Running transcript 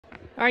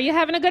Are you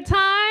having a good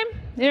time?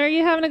 Are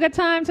you having a good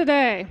time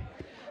today?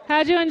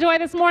 How'd you enjoy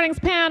this morning's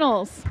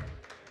panels?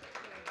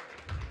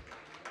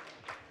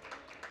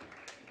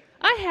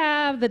 I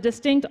have the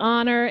distinct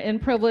honor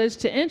and privilege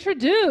to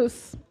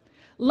introduce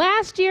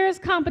last year's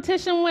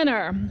competition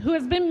winner, who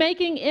has been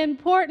making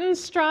important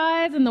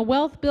strides in the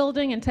wealth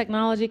building and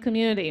technology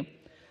community.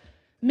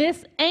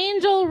 Miss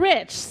Angel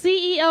Rich,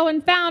 CEO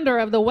and founder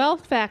of The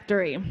Wealth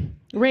Factory.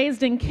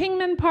 Raised in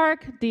Kingman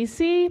Park,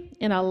 D.C.,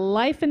 in a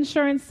life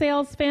insurance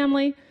sales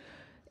family,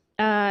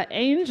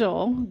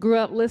 Angel grew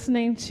up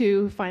listening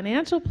to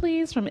financial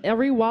pleas from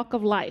every walk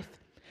of life,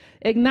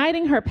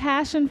 igniting her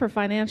passion for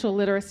financial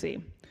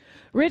literacy.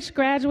 Rich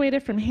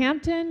graduated from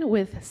Hampton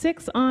with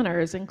 6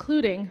 honors,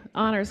 including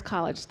honors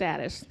college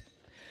status.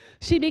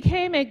 She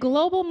became a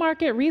global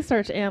market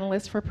research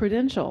analyst for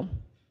Prudential,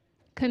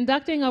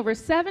 conducting over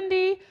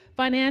 70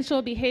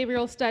 financial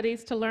behavioral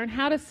studies to learn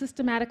how to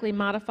systematically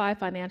modify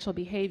financial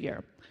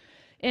behavior.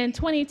 In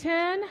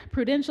 2010,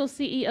 Prudential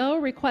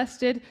CEO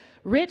requested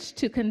Rich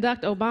to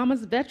conduct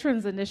Obama's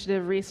Veterans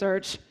Initiative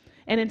research,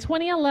 and in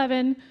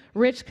 2011,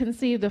 Rich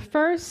conceived the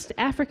first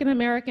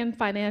African-American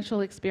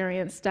financial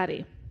experience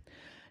study.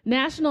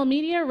 National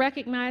media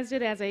recognized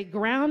it as a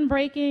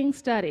groundbreaking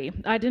study,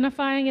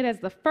 identifying it as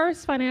the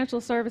first financial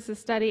services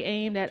study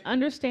aimed at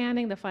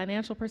understanding the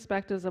financial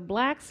perspectives of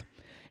Blacks,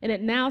 and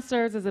it now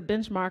serves as a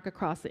benchmark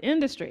across the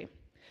industry.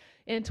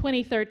 In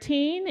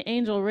 2013,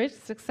 Angel Rich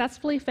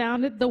successfully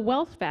founded The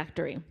Wealth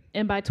Factory,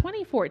 and by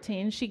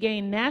 2014, she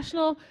gained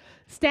national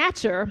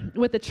stature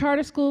with the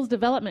Charter Schools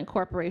Development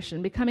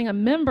Corporation, becoming a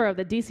member of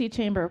the D.C.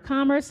 Chamber of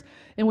Commerce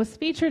and was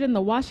featured in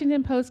the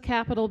Washington Post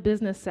Capital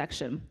Business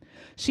section.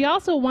 She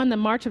also won the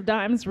March of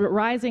Dimes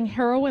Rising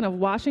Heroine of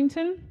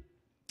Washington,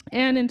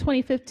 and in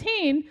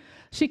 2015,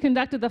 she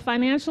conducted the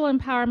Financial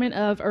Empowerment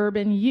of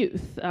Urban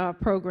Youth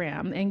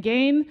program and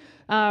gained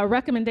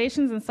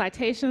recommendations and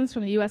citations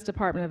from the U.S.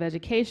 Department of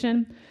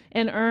Education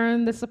and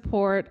earned the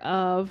support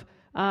of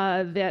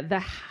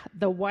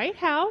the White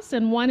House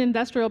and won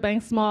Industrial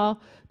Bank Small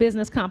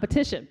Business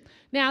Competition.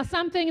 Now,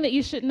 something that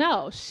you should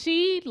know,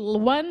 she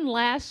won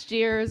last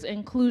year's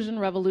Inclusion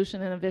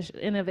Revolution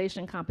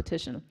Innovation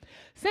Competition.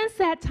 Since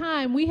that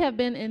time, we have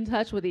been in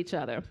touch with each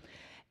other.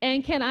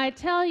 And can I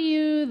tell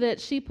you that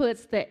she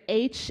puts the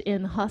H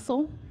in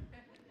hustle?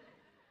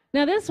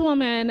 Now, this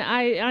woman,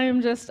 I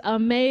am just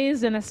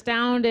amazed and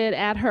astounded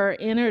at her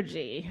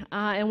energy.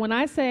 And when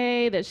I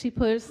say that she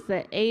puts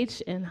the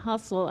H in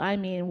hustle, I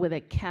mean with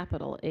a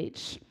capital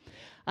H.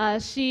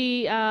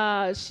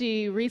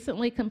 She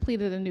recently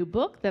completed a new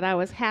book that I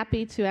was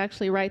happy to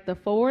actually write the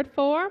foreword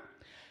for.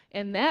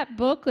 And that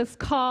book is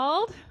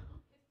called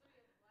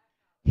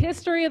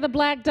History of the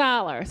Black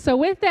Dollar. So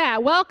with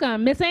that,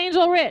 welcome, Miss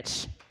Angel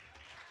Rich.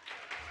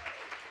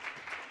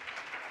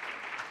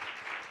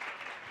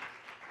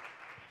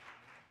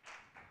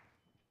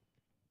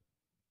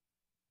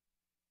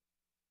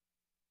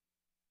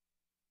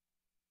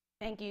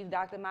 Thank you,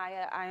 Dr.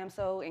 Maya. I am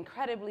so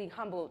incredibly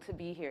humbled to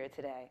be here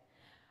today.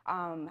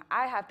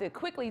 I have to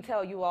quickly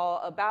tell you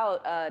all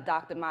about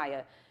Dr.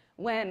 Maya.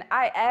 When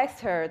I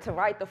asked her to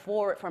write the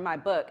foreword for my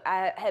book,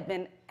 I had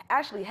been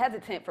actually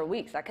hesitant for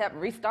weeks. I kept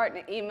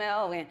restarting the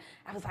email, and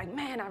I was like,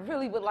 man, I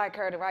really would like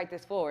her to write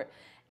this foreword.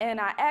 And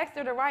I asked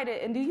her to write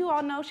it, and do you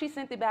all know she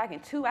sent it back in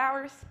 2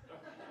 hours?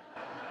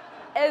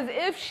 As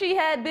if she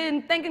had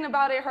been thinking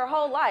about it her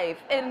whole life.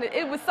 And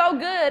it was so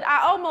good,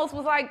 I almost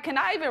was like, can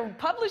I even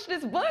publish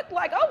this book?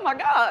 Like, oh my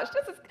gosh,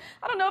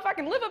 I don't know if I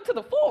can live up to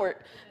the foreword.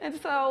 And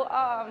so,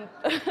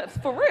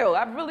 for real,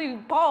 I really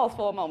paused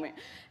for a moment.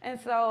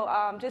 And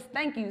so, just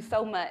thank you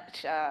so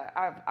much.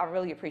 I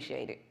really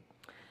appreciate it.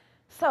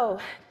 So,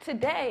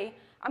 today,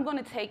 I'm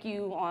gonna take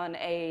you on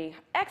an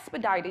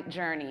expedited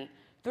journey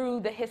through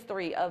the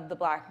history of the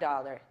Black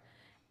dollar.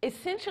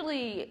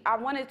 Essentially, I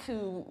wanted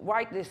to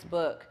write this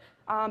book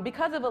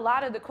because of a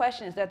lot of the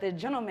questions that the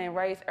gentleman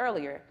raised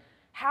earlier.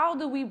 How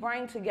do we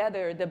bring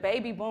together the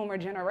baby boomer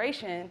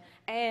generation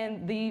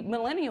and the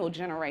millennial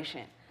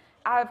generation?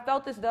 I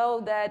felt as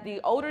though that the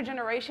older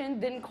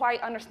generation didn't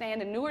quite understand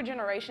the newer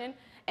generation,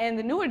 and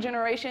the newer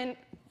generation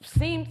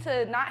seemed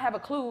to not have a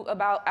clue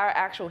about our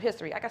actual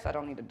history. I guess I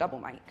don't need a double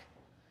mic.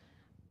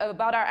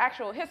 About our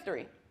actual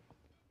history.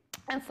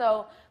 And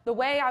so the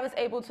way I was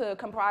able to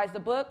comprise the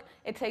book,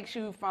 it takes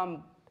you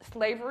from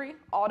slavery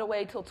all the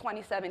way till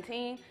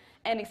 2017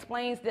 and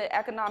explains the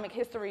economic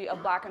history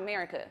of Black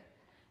America.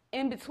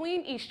 In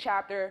between each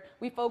chapter,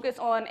 we focus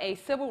on a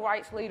civil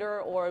rights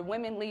leader or a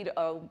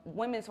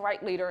women's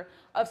right leader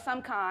of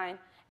some kind,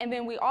 and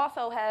then we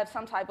also have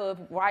some type of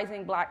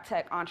rising Black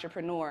tech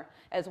entrepreneur,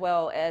 as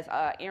well as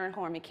Aaron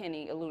Horn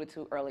McKinney alluded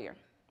to earlier.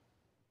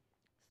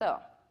 So,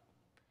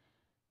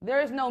 there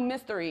is no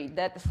mystery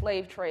that the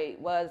slave trade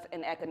was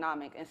an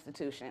economic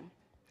institution.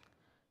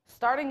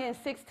 Starting in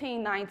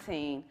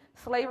 1619,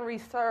 slavery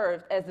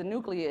served as the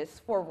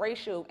nucleus for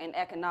racial and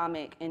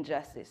economic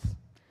injustice.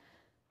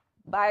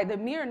 By the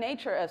mere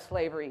nature of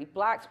slavery,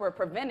 Blacks were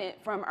prevented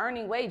from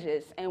earning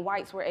wages, and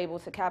whites were able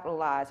to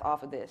capitalize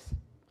off of this.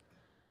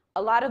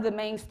 A lot of the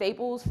main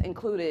staples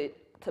included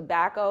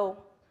tobacco,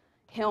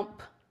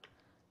 hemp,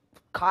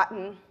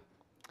 cotton,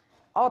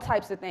 all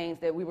types of things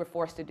that we were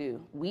forced to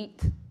do,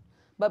 wheat.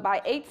 But by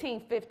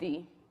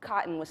 1850,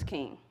 cotton was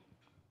king.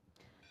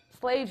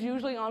 Slaves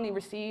usually only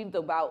received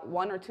about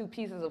 1 or 2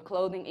 pieces of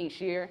clothing each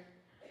year.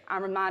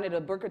 I'm reminded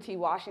of Booker T.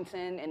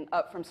 Washington in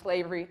Up From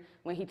Slavery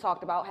when he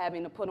talked about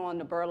having to put on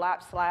the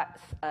burlap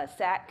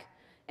sack,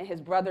 and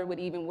his brother would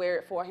even wear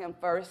it for him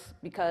first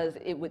because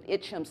it would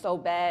itch him so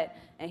bad,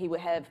 and he would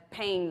have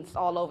pains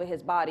all over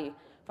his body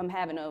from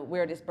having to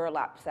wear this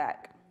burlap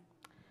sack.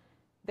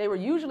 They were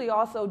usually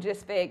also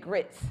just fed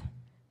grits.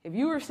 If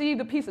you received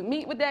a piece of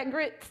meat with that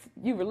grits,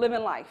 you were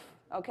living life,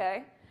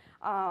 okay?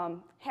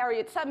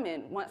 Harriet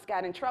Tubman once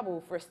got in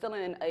trouble for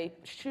stealing a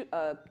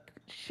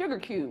sugar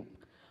cube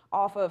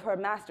off of her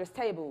master's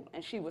table,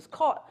 and she was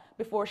caught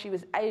before she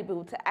was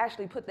able to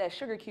actually put that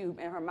sugar cube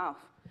in her mouth,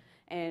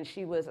 and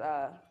she was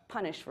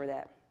punished for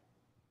that.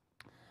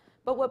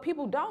 But what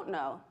people don't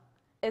know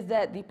is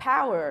that the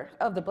power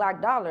of the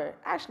black dollar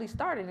actually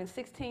started in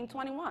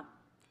 1621,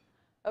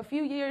 a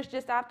few years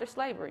just after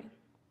slavery.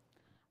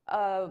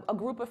 A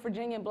group of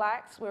Virginian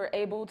blacks were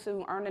able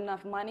to earn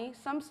enough money.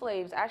 Some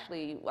slaves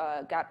actually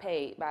got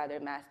paid by their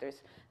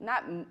masters.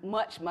 Not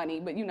much money,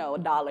 but you know,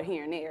 $1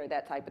 here and there,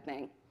 that type of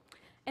thing.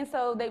 And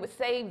so they would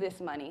save this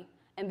money,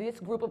 and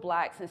this group of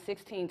blacks in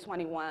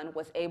 1621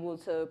 was able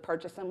to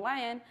purchase some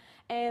land,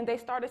 and they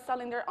started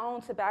selling their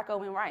own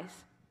tobacco and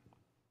rice.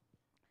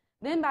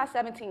 Then by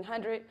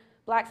 1700,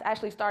 blacks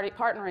actually started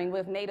partnering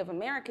with Native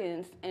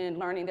Americans and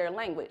learning their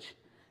language.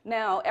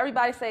 Now,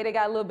 everybody say they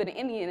got a little bit of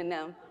Indian in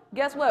them.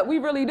 Guess what? We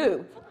really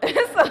do.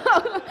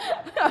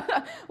 So,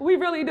 we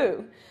really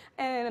do.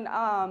 And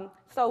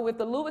so with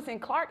the Lewis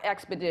and Clark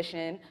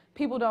expedition,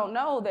 people don't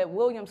know that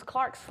William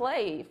Clark's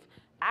slave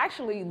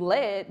actually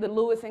led the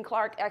Lewis and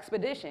Clark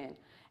expedition.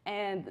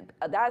 And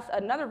that's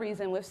another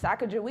reason with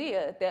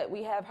Sacagawea that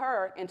we have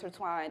her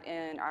intertwined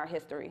in our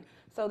history.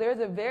 So there's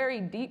a very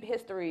deep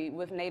history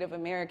with Native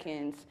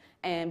Americans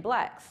and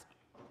blacks.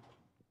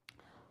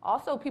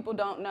 Also, people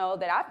don't know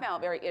that I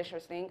found very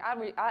interesting.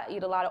 I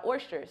eat a lot of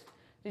oysters.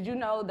 Did you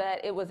know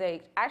that it was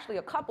actually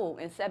a couple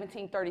in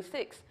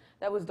 1736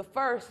 that was the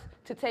first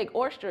to take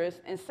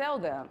oysters and sell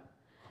them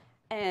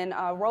in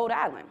Rhode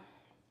Island?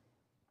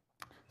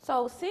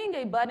 So seeing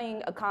a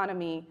budding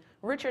economy,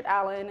 Richard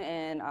Allen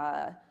and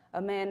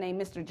a man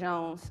named Mr.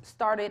 Jones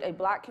started a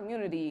black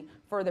community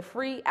for the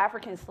Free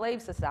African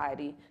Slave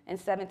Society in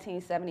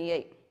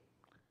 1778.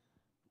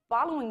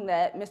 Following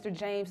that, Mr.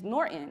 James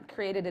Norton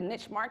created a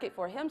niche market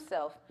for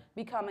himself,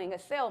 becoming a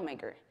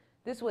sailmaker.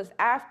 This was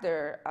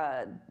after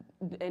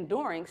and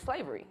during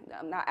slavery,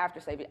 not after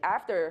slavery,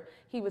 after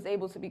he was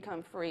able to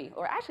become free.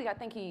 Or actually, I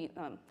think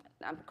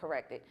I'm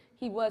corrected,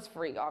 he was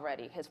free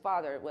already. His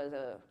father was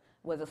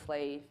a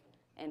slave,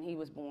 and he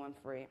was born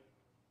free.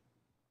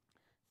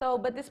 So,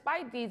 but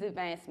despite these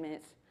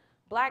advancements,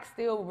 blacks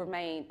still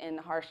remained in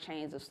the harsh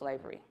chains of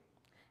slavery.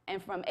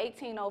 And from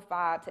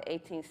 1805 to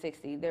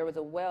 1860, there was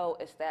a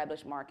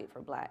well-established market for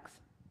blacks.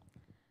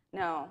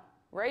 Now,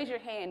 raise your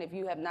hand if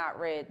you have not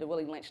read the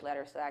Willie Lynch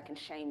letter so I can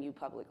shame you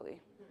publicly.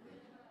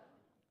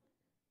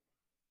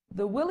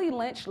 The Willie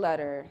Lynch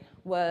letter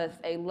was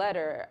a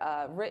letter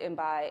written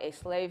by a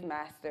slave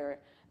master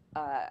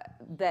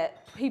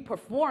that he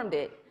performed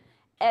it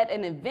at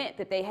an event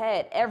that they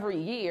had every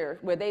year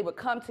where they would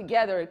come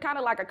together, kind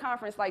of like a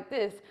conference like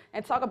this,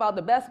 and talk about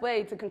the best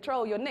way to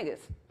control your niggas.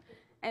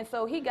 And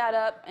so he got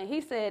up and he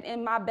said,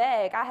 in my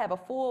bag, I have a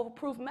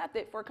foolproof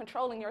method for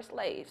controlling your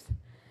slaves.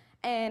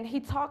 And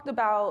he talked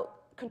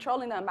about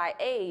controlling them by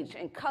age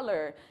and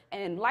color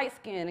and light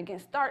skin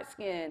against dark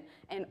skin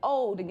and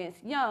old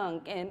against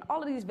young and all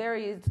of these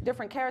various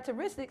different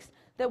characteristics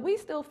that we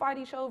still fight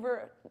each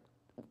over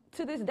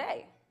to this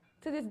day.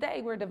 To this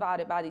day, we're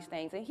divided by these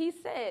things. And he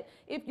said,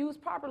 if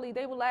used properly,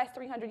 they will last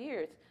 300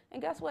 years. And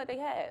guess what? They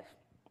have.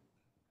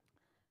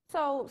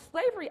 So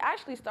slavery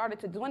actually started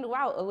to dwindle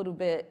out a little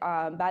bit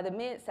by the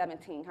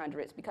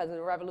mid-1700s because of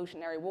the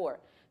Revolutionary War.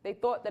 They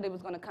thought that it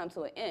was going to come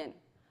to an end.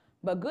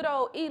 But good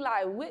old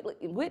Eli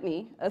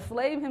Whitney, a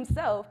slave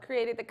himself,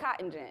 created the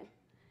cotton gin.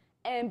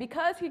 And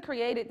because he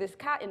created this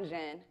cotton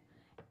gin,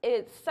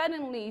 it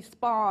suddenly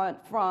spawned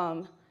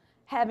from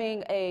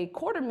having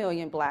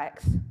 250,000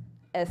 blacks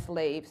as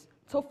slaves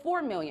to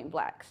 4 million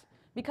blacks,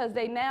 because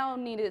they now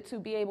needed to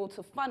be able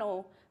to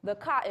funnel the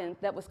cotton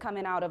that was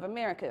coming out of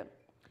America.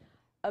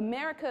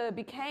 America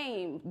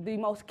became the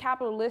most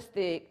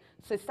capitalistic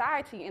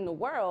society in the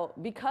world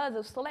because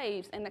of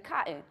slaves and the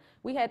cotton.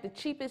 We had the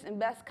cheapest and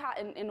best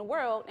cotton in the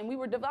world, and we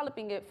were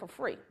developing it for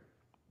free.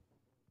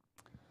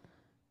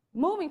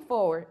 Moving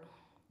forward,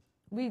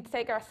 we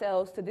take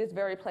ourselves to this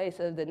very place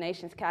of the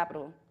nation's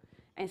capital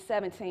in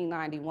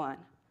 1791.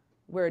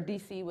 Where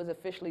DC was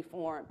officially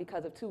formed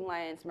because of 2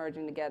 lands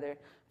merging together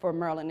for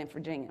Maryland and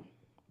Virginia.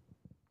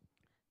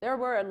 There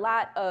were a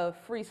lot of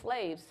free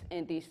slaves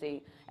in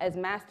DC. As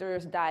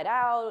masters died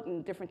out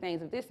and different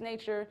things of this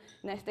nature,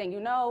 next thing you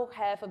know,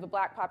 half of the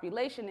black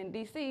population in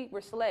DC were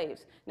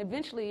slaves. And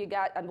eventually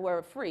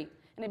were free,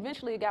 and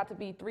eventually it got to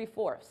be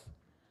 3/4.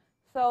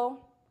 So,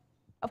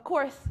 of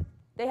course,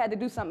 they had to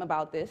do something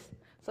about this.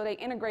 So they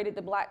integrated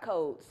the black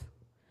codes.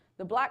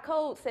 The black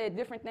code said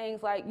different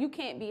things like you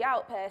can't be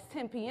out past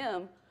 10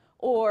 p.m.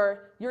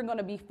 or you're going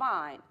to be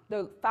fined,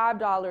 the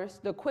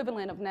 $5, the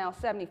equivalent of now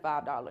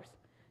 $75.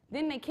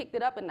 Then they kicked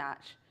it up a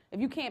notch. If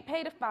you can't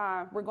pay the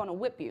fine, we're going to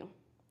whip you.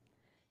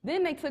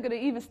 Then they took it an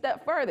even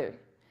step further.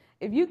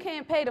 If you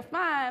can't pay the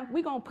fine,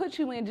 we're going to put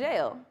you in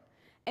jail.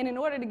 And in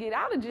order to get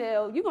out of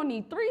jail, you're going to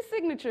need 3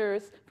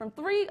 signatures from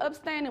 3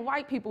 upstanding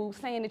white people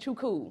saying that you're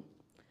cool.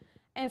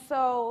 And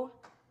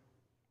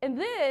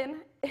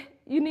then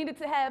you needed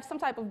to have some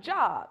type of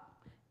job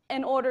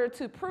in order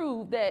to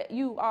prove that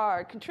you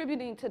are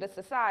contributing to the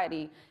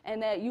society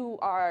and that you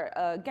are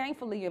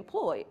gainfully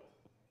employed.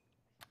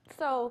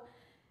 So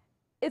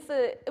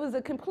it was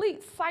a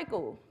complete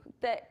cycle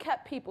that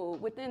kept people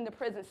within the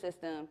prison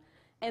system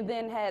and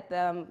then had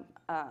them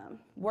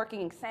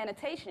working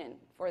sanitation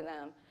for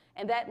them.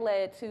 And that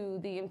led to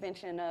the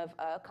invention of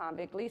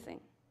convict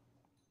leasing.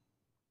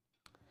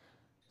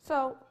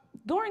 So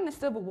during the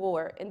Civil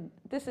War, and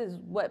this is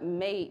what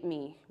made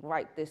me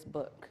write this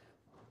book,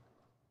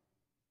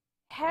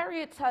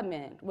 Harriet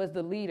Tubman was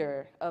the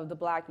leader of the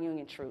Black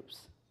Union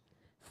troops.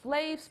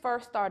 Slaves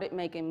first started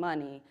making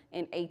money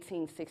in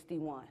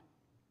 1861,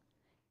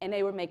 and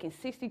they were making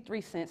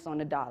 63 cents on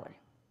the dollar.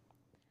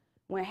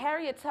 When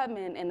Harriet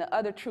Tubman and the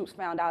other troops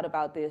found out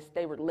about this,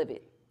 they were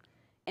livid,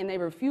 and they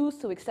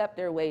refused to accept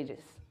their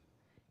wages.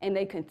 And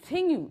they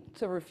continued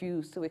to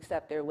refuse to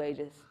accept their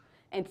wages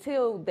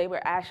until they were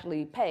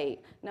actually paid.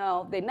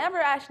 Now, they never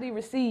actually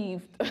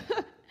received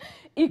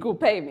equal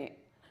payment,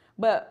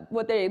 but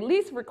what they at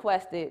least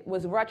requested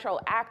was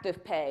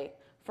retroactive pay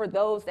for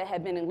those that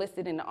had been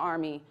enlisted in the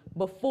Army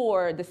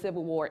before the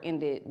Civil War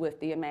ended with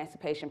the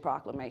Emancipation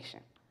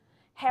Proclamation.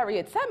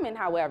 Harriet Tubman,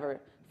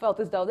 however, felt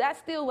as though that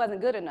still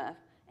wasn't good enough.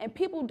 And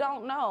people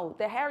don't know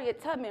that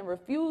Harriet Tubman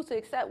refused to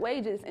accept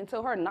wages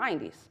until her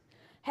 90s.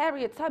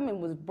 Harriet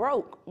Tubman was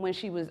broke when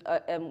she was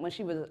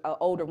an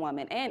older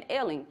woman and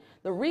ailing.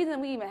 The reason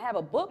we even have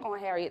a book on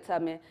Harriet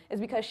Tubman is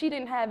because she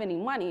didn't have any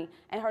money,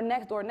 and her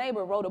next door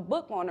neighbor wrote a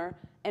book on her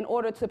in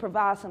order to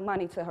provide some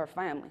money to her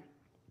family.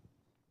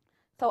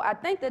 So I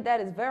think that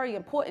is very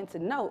important to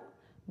note,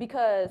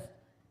 because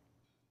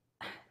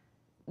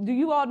do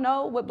you all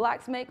know what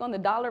blacks make on the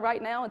dollar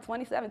right now in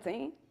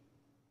 2017?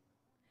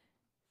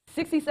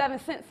 67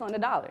 cents on the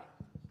dollar.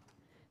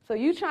 So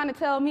you trying to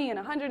tell me in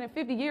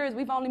 150 years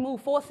we've only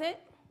moved 4 cents?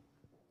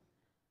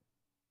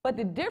 But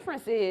the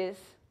difference is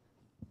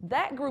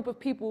that group of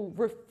people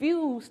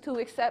refuse to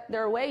accept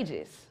their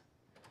wages.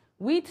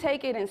 We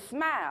take it and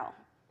smile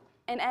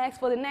and ask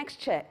for the next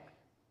check.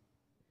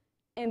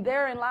 And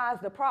therein lies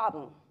the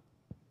problem.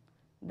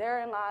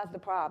 Therein lies the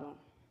problem.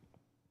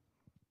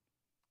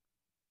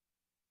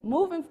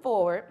 Moving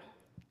forward,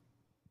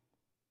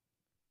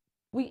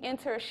 we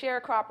enter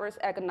sharecroppers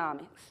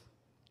economics.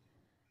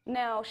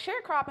 Now,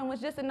 sharecropping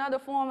was just another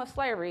form of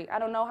slavery. I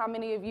don't know how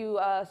many of you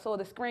saw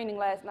the screening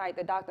last night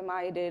that Dr.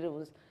 Maya did. It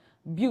was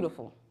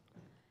beautiful.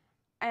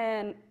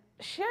 And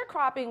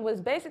sharecropping was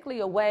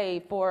basically a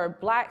way for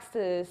blacks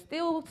to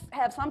still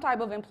have some type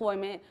of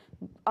employment,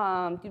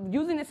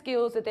 using the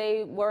skills that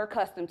they were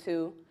accustomed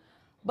to,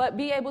 but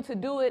be able to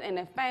do it in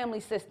a family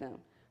system.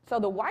 So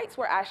the whites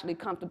were actually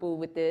comfortable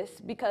with this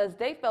because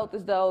they felt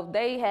as though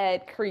they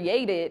had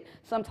created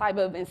some type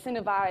of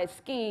incentivized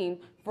scheme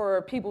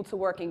for people to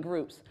work in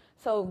groups.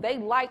 So they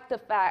liked the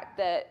fact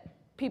that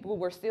people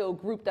were still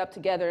grouped up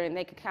together and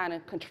they could kind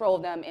of control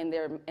them in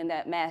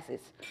that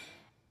masses.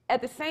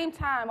 At the same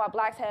time, while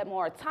blacks had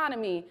more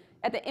autonomy,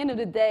 at the end of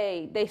the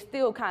day, they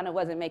still kind of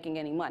wasn't making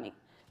any money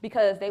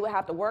because they would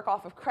have to work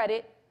off of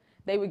credit.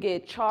 They would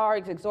get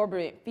charged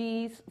exorbitant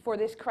fees for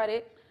this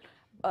credit.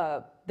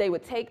 They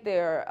would take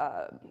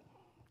their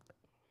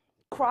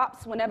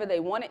crops whenever they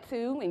wanted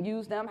to and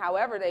use them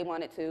however they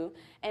wanted to.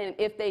 And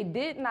if they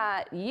did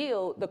not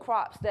yield the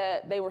crops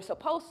that they were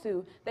supposed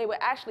to, they would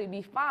actually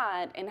be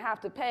fined and have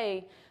to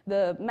pay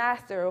the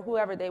master or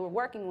whoever they were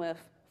working with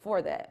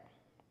for that.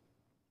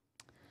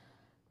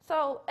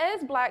 So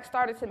as blacks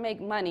started to make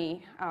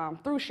money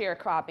through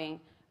sharecropping,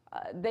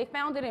 they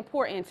found it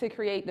important to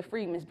create the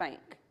Freedmen's Bank.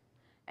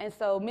 And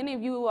so many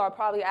of you are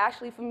probably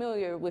actually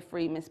familiar with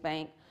Freedmen's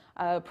Bank.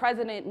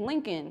 President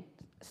Lincoln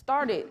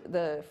started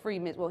the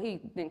Freedmen's, well, he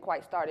didn't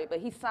quite start it, but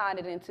he signed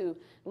it into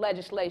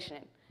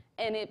legislation.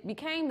 And it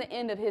became the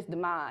end of his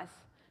demise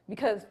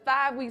because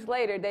 5 weeks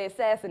later, they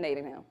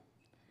assassinated him.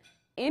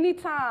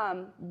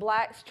 Anytime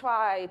blacks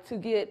try to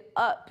get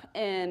up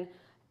in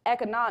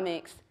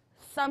economics,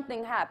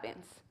 something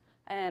happens.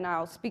 And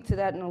I'll speak to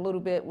that in a little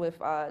bit with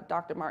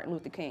Dr. Martin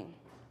Luther King.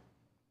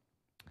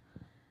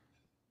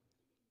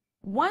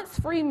 Once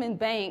Freedmen's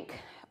Bank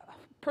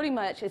pretty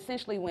much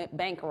essentially went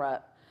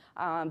bankrupt,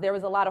 there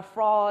was a lot of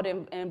fraud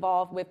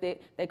involved with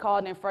it. They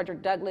called in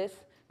Frederick Douglass.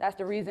 That's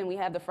the reason we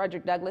have the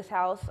Frederick Douglass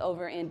House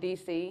over in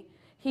DC.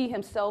 He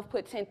himself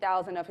put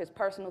 10,000 of his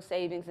personal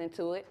savings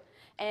into it,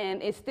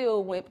 and it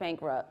still went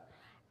bankrupt.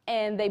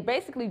 And they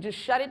basically just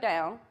shut it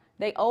down.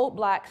 They owed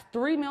blacks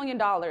 $3 million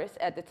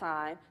at the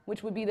time,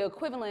 which would be the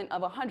equivalent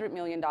of $100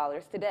 million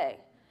today.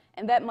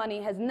 and that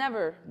money has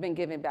never been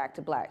given back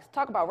to blacks.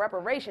 Talk about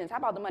reparations, how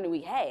about the money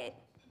we had,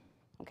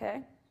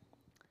 okay?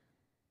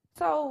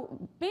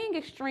 So being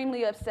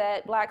extremely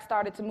upset, blacks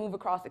started to move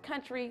across the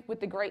country with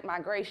the Great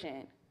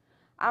Migration.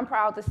 I'm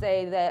proud to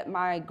say that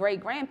my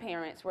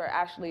great-grandparents were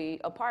actually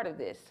a part of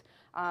this.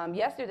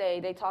 Yesterday,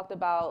 they talked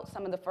about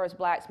some of the first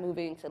blacks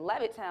moving to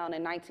Levittown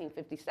in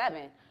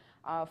 1957.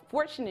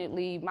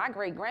 Fortunately, my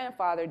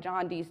great-grandfather,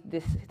 John D.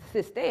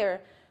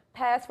 Sister,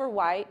 passed for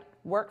white,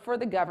 worked for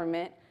the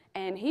government,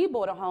 and he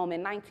bought a home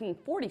in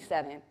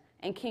 1947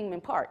 in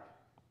Kingman Park.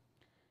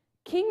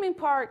 Kingman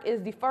Park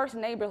is the first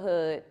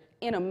neighborhood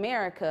in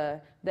America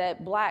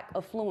that black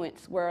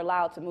affluents were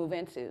allowed to move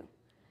into.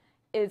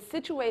 It's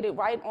situated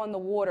right on the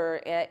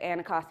water at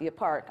Anacostia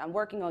Park. I'm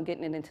working on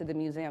getting it into the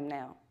museum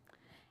now.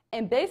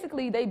 And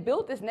basically, they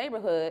built this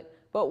neighborhood,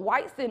 but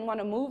whites didn't want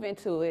to move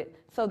into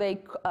it, so they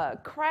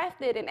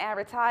crafted an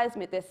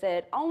advertisement that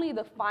said, only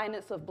the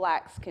finest of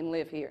blacks can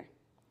live here.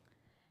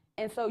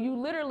 And so you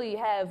literally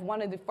have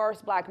one of the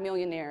first black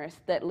millionaires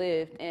that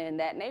lived in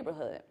that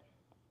neighborhood.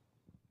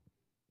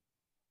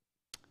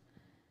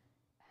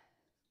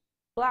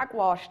 Black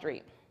Wall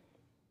Street.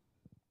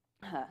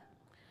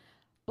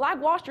 Black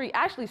Wall Street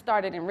actually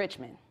started in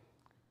Richmond.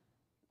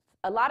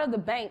 A lot of the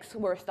banks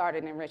were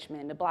started in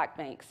Richmond, the black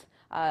banks.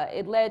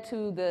 It led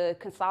to the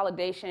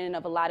consolidation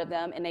of a lot of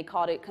them, and they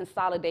called it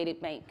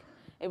Consolidated Bank.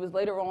 It was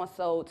later on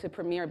sold to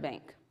Premier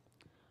Bank.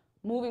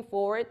 Moving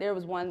forward, there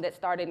was one that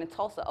started in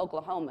Tulsa,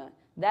 Oklahoma.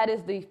 That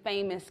is the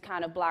famous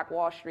kind of Black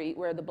Wall Street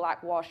where the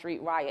Black Wall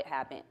Street riot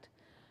happened.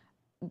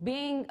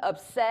 Being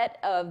upset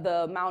of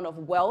the amount of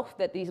wealth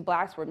that these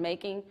blacks were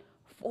making,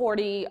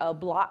 40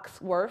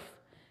 blocks worth,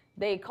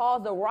 they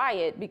caused a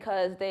riot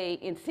because they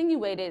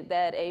insinuated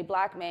that a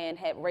black man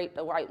had raped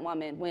a white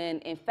woman when,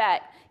 in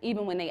fact,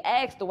 even when they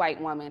asked the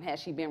white woman, has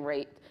she been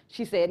raped,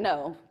 she said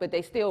no, but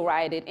they still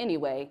rioted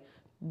anyway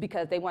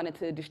because they wanted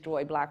to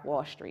destroy Black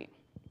Wall Street.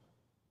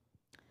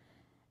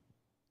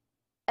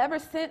 Ever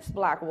since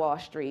Black Wall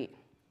Street,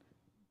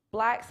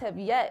 blacks have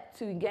yet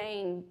to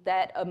gain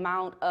that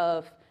amount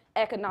of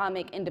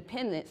economic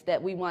independence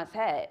that we once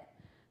had.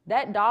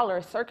 That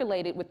dollar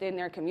circulated within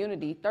their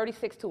community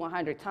 36 to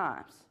 100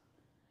 times.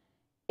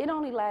 It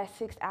only lasts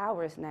 6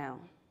 hours now.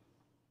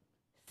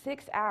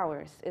 6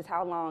 hours is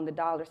how long the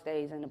dollar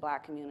stays in the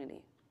black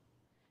community.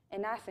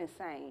 And that's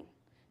insane.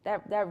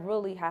 That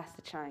really has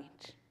to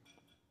change.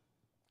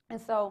 And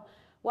so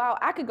while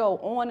I could go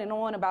on and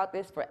on about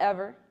this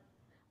forever,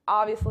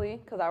 obviously,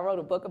 because I wrote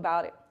a book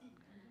about it,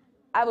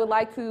 I would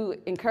like to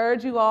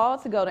encourage you all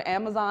to go to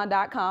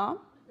Amazon.com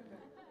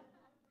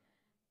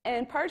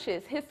and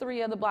purchase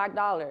History of the Black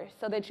Dollar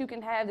so that you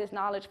can have this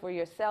knowledge for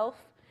yourself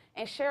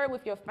and share it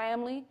with your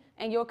family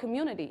and your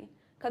community,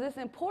 because it's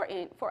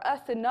important for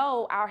us to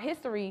know our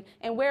history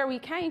and where we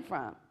came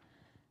from.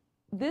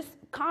 This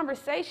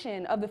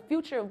conversation of the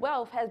future of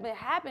wealth has been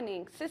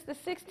happening since the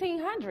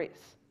 1600s.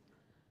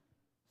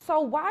 So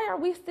why are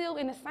we still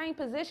in the same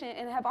position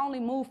and have only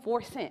moved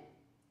 4 cents?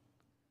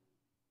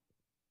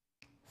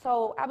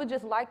 So I would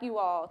just like you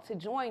all to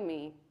join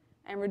me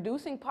in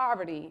reducing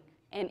poverty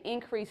and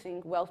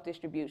increasing wealth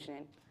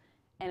distribution.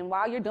 And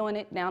while you're doing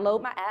it,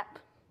 download my app,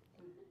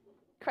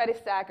 Credit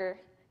Stacker.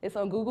 It's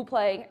on Google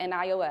Play and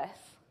iOS.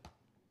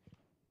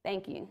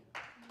 Thank you.